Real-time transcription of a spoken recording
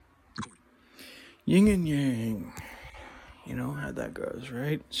Yin and yang. You know how that goes,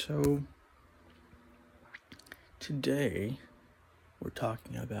 right? So, today we're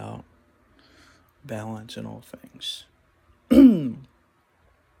talking about balance in all things. And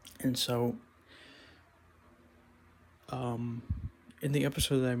so, um, in the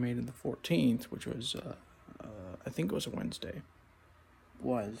episode that I made on the 14th, which was, I think it was a Wednesday,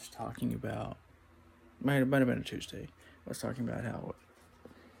 was talking about, might have been a Tuesday, I was talking about how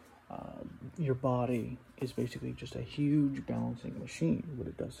your body is basically just a huge balancing machine. What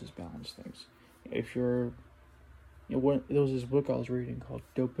it does is balance things. If you're, there was this book I was reading called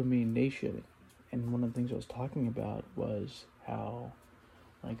Dopamine Nation, and one of the things I was talking about was how,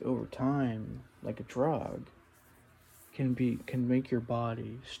 like over time, like a drug, can make your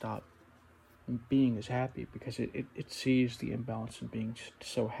body stop being as happy because it sees the imbalance in being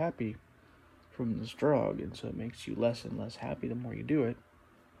so happy from this drug, and so it makes you less and less happy the more you do it,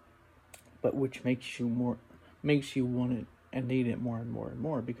 but which makes you want it and need it more and more and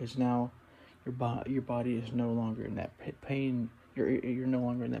more, because now your body is no longer in that pain. You're no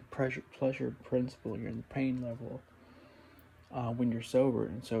longer in that pleasure principle. You're in the pain level when you're sober,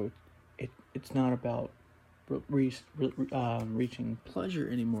 and so it's not about reaching pleasure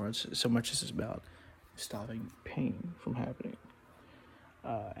anymore so much as it's about stopping pain from happening.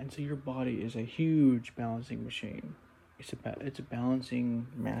 And so your body is a huge balancing machine. It's a balancing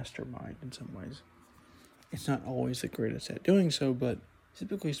mastermind in some ways. It's not always the greatest at doing so, but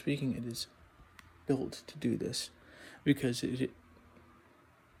typically speaking, it is built to do this because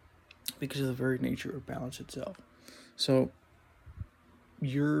because of the very nature of balance itself. So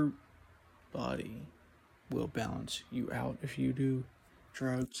your body will balance you out if you do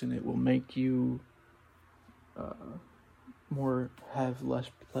drugs, and it will make you have less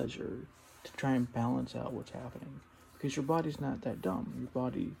pleasure to try and balance out what's happening, because your body's not that dumb.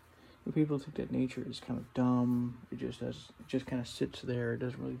 People think that nature is kind of dumb. It just kind of sits there. It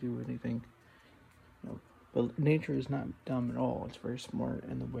doesn't really do anything. But nature is not dumb at all. It's very smart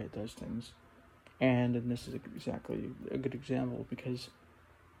in the way it does things. And this is exactly a good example, because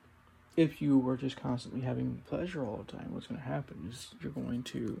if you were just constantly having pleasure all the time, what's going to happen is you're going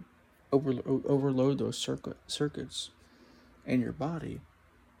to overload those circuits in your body,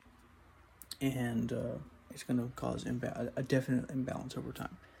 and it's going to cause a definite imbalance over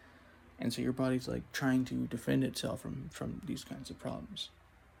time. And so your body's like trying to defend itself from these kinds of problems.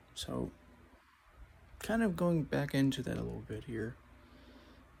 So, kind of going back into that a little bit here,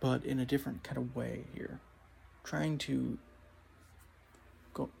 but in a different kind of way here, trying to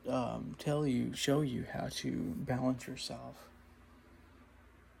show you how to balance yourself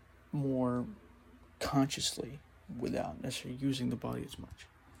more consciously without necessarily using the body as much.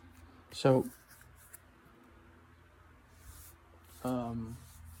 So,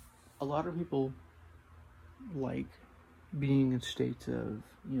 a lot of people like being in states of,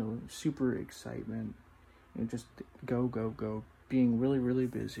 super excitement, just go, go, go, being really, really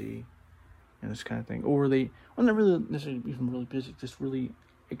busy, and this kind of thing. Or not really necessarily even really busy, just really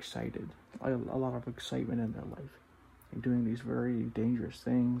excited, a lot of excitement in their life, and doing these very dangerous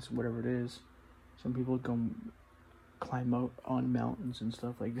things, whatever it is. Some people go climb out on mountains and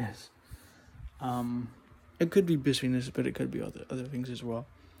stuff like this. It could be busyness, but it could be other things as well.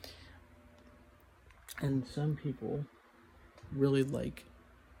 And some people really like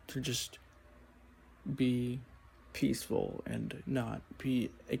to just be peaceful and not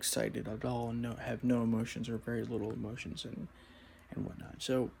be excited at all, and have no emotions or very little emotions and whatnot.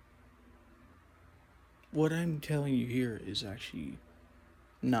 So what I'm telling you here is actually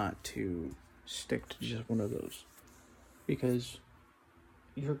not to stick to just one of those, because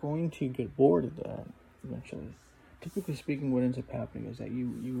you're going to get bored of that eventually. Typically speaking, what ends up happening is that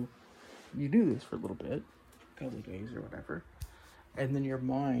you do this for a little bit, a couple of days or whatever, and then your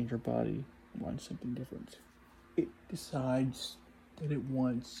body wants something different. It decides that it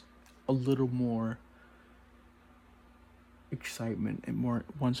wants a little more excitement and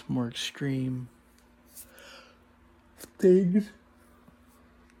wants more extreme things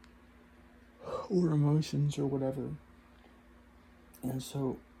or emotions or whatever. And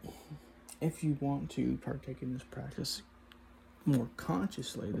so, if you want to partake in this practice more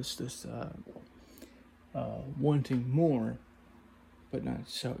consciously, this wanting more, but not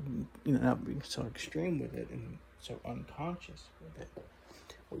so, not being so extreme with it and so unconscious with it,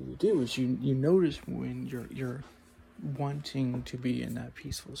 what you do is you notice when you're wanting to be in that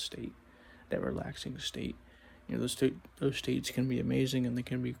peaceful state, that relaxing state. Those states can be amazing and they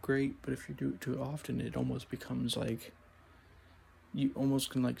can be great, but if you do it too often, it almost becomes like you almost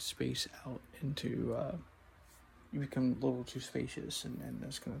can like space out into you become a little too spacious and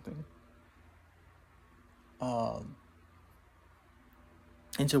this kind of thing. And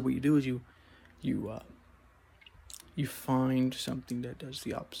so what you do is you find something that does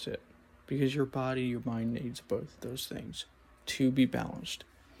the opposite, because your body, your mind needs both those things to be balanced.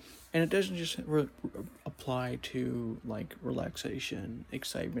 And it doesn't just apply to like relaxation,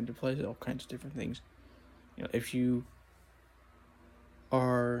 excitement. It applies to all kinds of different things. If you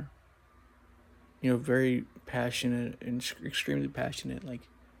are, very passionate and extremely passionate, like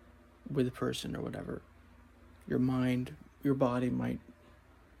with a person or whatever, your mind, your body might,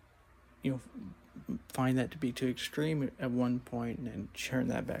 find that to be too extreme at one point and then turn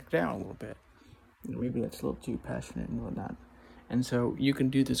that back down a little bit. Maybe that's a little too passionate and whatnot. And so you can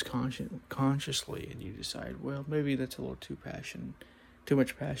do this consciously, and you decide, well, maybe that's a little too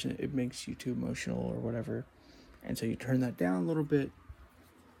much passion. It makes you too emotional or whatever. And so you turn that down a little bit,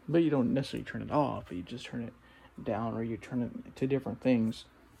 but you don't necessarily turn it off, but you just turn it down, or you turn it to different things.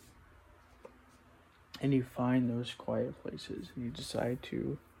 And you find those quiet places, and you decide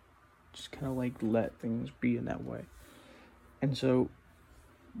to just kind of like let things be in that way. And so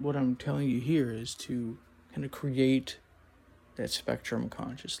what I'm telling you here is to kind of create that spectrum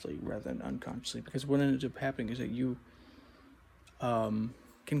consciously rather than unconsciously, because what ends up happening is that you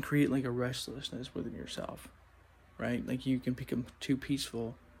can create like a restlessness within yourself, right? Like you can become too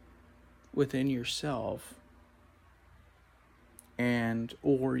peaceful within yourself,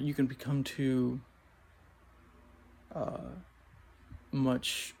 or you can become too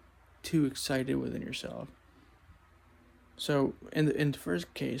excited within yourself. So in the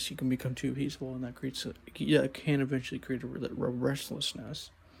first case, you can become too peaceful, and that can eventually create a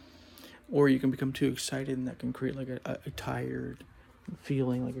restlessness. Or you can become too excited, and that can create like a tired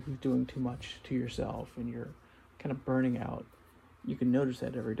feeling, like if you're doing too much to yourself and you're kind of burning out. You can notice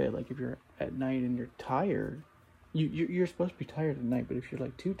that every day. Like if you're at night and you're tired, you're supposed to be tired at night, but if you're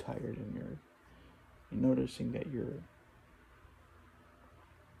like too tired and you're noticing that you're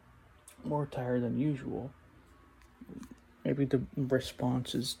more tired than usual, maybe the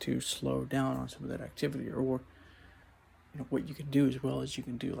response is to slow down on some of that activity. Or what you can do as well is you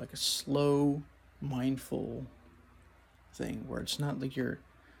can do like a slow, mindful thing where it's not like you're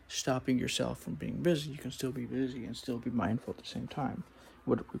stopping yourself from being busy. You can still be busy and still be mindful at the same time.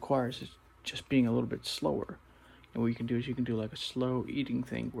 What it requires is just being a little bit slower. And what you can do is you can do like a slow eating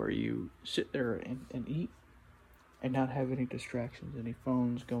thing where you sit there and eat and not have any distractions, any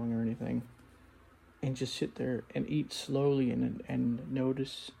phones going or anything, and just sit there and eat slowly and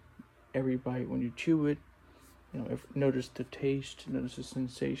notice every bite when you chew it. Notice the taste, notice the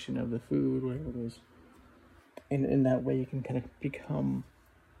sensation of the food, whatever it is. And in that way, you can kind of become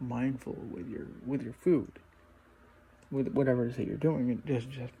mindful with your food, with whatever it is that you're doing. It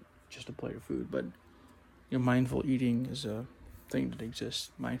doesn't just apply to food, but mindful eating is a thing that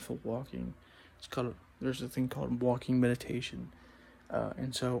exists. Mindful walking, there's a thing called walking meditation,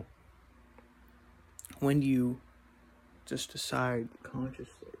 and so when you just decide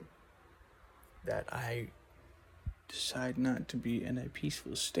consciously that I decide not to be in a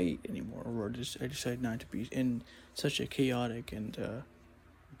peaceful state anymore, or I decide not to be in such a chaotic and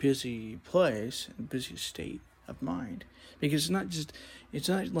busy place and busy state of mind, because it's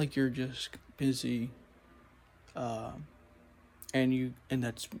not like you're just busy, and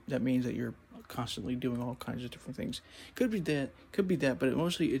that means that you're constantly doing all kinds of different things. Could be that, but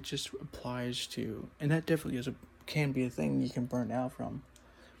it just applies to, and that definitely can be a thing you can burn out from,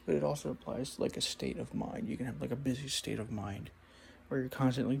 but it also applies to like a state of mind. You can have like a busy state of mind where you're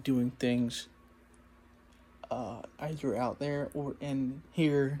constantly doing things either out there or in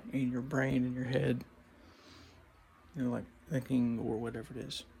here in your brain, in your head, like thinking or whatever it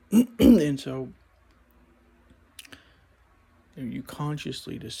is. And so you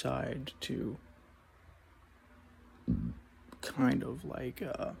consciously decide to kind of like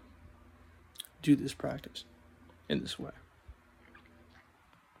do this practice in this way.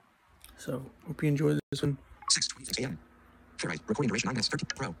 So hope you enjoy this one. 6:26 a.m. Fair recording duration 9 minutes 13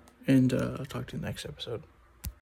 Pro. And I'll talk to you in the next episode.